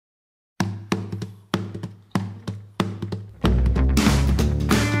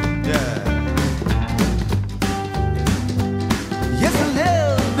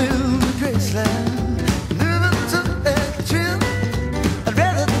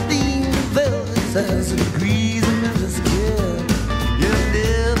1,000 degrees in Memphis, kid. You've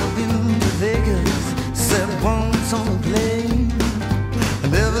never been to Vegas, sat once on a plane,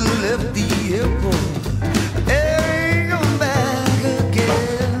 never left the airport, ain't going back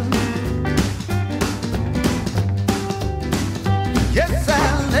again. Yes,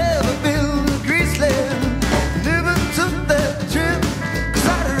 I've never been to Graceland, never took that trip, 'cause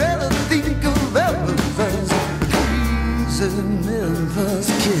I'd rather think of Elvis as a crazy Memphis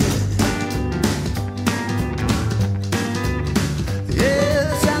kid.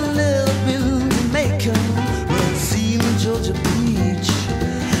 Yes, I've never been to Jamaica, but I've seen the Georgia beach.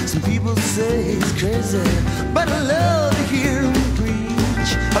 Some people say he's crazy, but I love to hear him preach.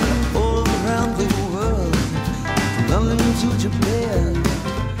 I've been all around the world, from London to Japan.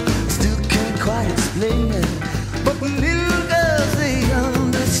 Still can't quite explain it, but the little girls, they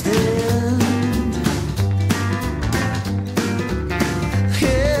understand.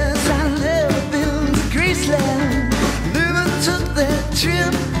 Yes, I've never been to Graceland, never took that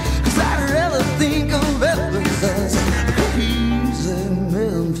trip, 'cause I'd rather think of Elvis as a crazy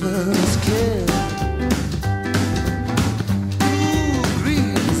Memphis kid. Ooh,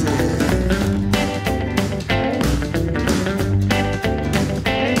 greasy.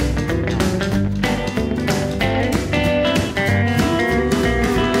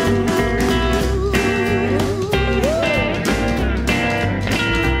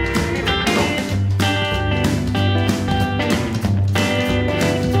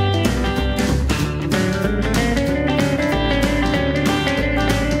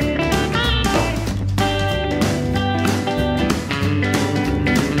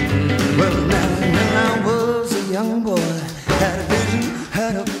 Well, now when I was a young boy, had a vision,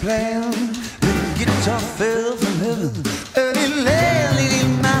 had a plan. The guitar fell from heaven, and it landed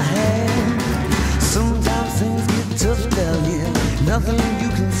in my hand. Sometimes things get tough down here, nothing you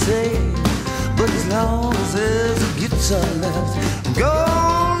can say, but as long as there's a guitar left, I'm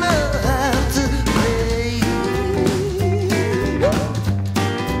gone.